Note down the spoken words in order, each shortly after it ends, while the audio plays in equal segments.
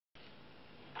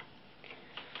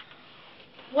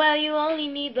Well, you only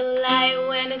need the light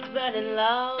when it's burning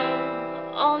low.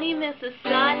 Only miss the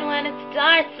sun when it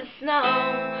starts to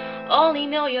snow. Only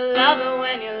know you love her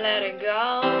when you let her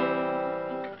go.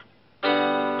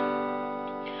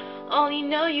 Only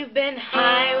know you've been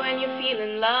high when you're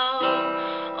feeling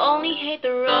low. Only hate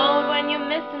the road when you're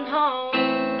missing home.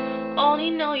 Only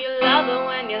know you love her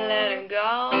when you let her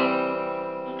go.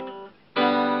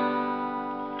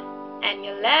 And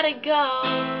you let her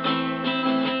go.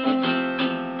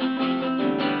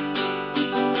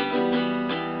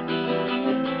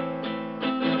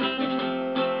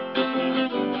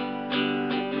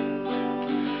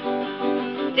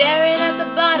 Staring at the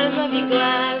bottom of your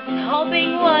glass,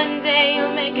 hoping one day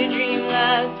you'll make a dream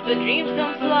last. But dreams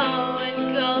come slow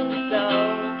and go so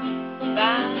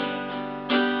fast.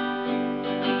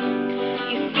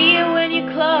 You see it when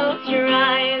you close your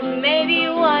eyes. Maybe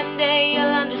one day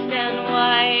you'll understand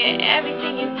why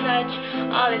everything you touch,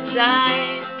 all its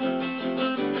eyes.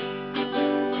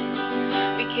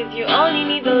 Because you only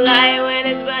need the light when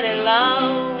it's burning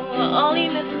low. Only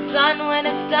miss the sun when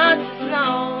it starts to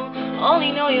snow.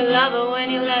 Only know you love her when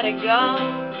you let her go.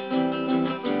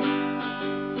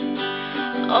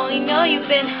 Only know you've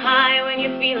been high when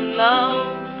you're feeling low.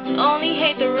 Only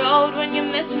hate the road when you're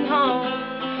missing home.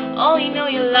 Only know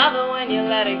you love her when you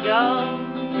let her go.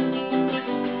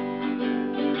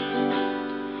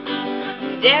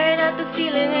 Staring at the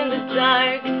ceiling in the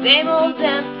dark, same old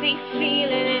empty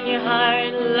feeling in your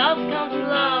heart. Love comes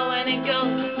slow and it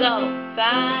goes so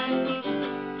fast.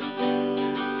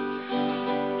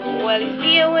 Well, you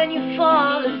see it when you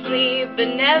fall asleep, but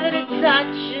never to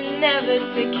touch and never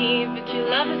to keep. But you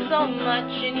love her so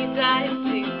much and you dive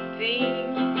too deep.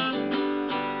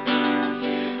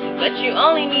 But you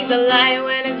only need the light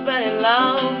when it's burning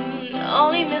low.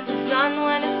 Only miss the sun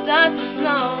when it starts to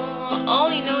snow.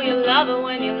 Only know you love her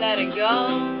when you let her go.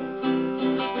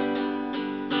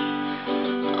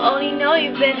 Only know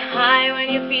you've been high when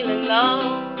you're feeling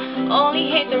low. Only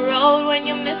hate the road when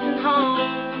you're missing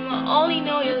home. Only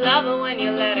know you love her when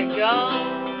you let her go.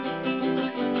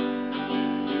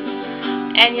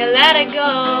 And you let her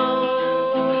go.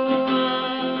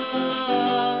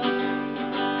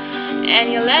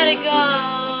 And you let her go.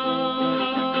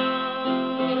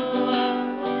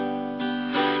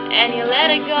 And you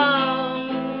let her go.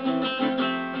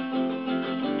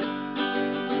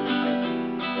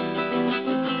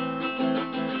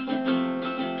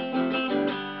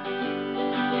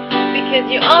 Because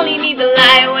you only need the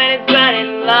light when it's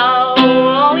burning low.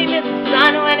 Only miss the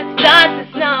sun when it starts to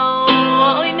snow.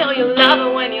 Only know you love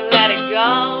her when you let her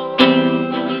go.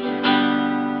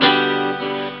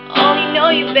 Only know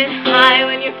you've been high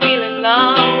when you're feeling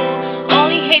low.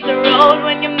 Only hate the road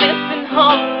when you're missing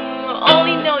home.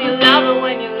 Only know you love her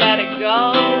when you let her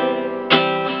go.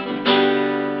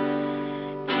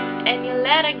 And you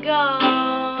let her go.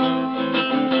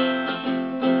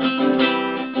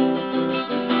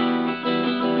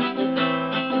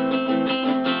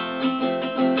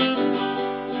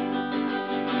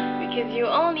 Because you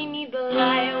only need the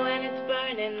light when it's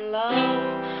burning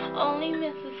low. Only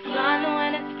miss the sun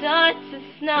when it starts to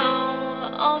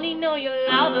snow. Only know you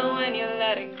love her when you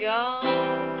let her go.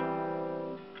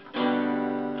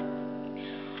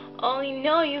 Only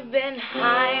know you've been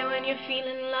high when you're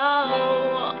feeling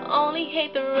low. Only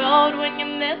hate the road when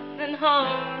you're missing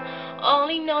home.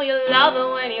 Only know you love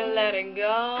her when you let her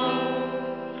go.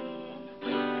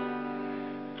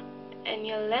 And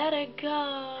you let her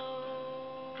go.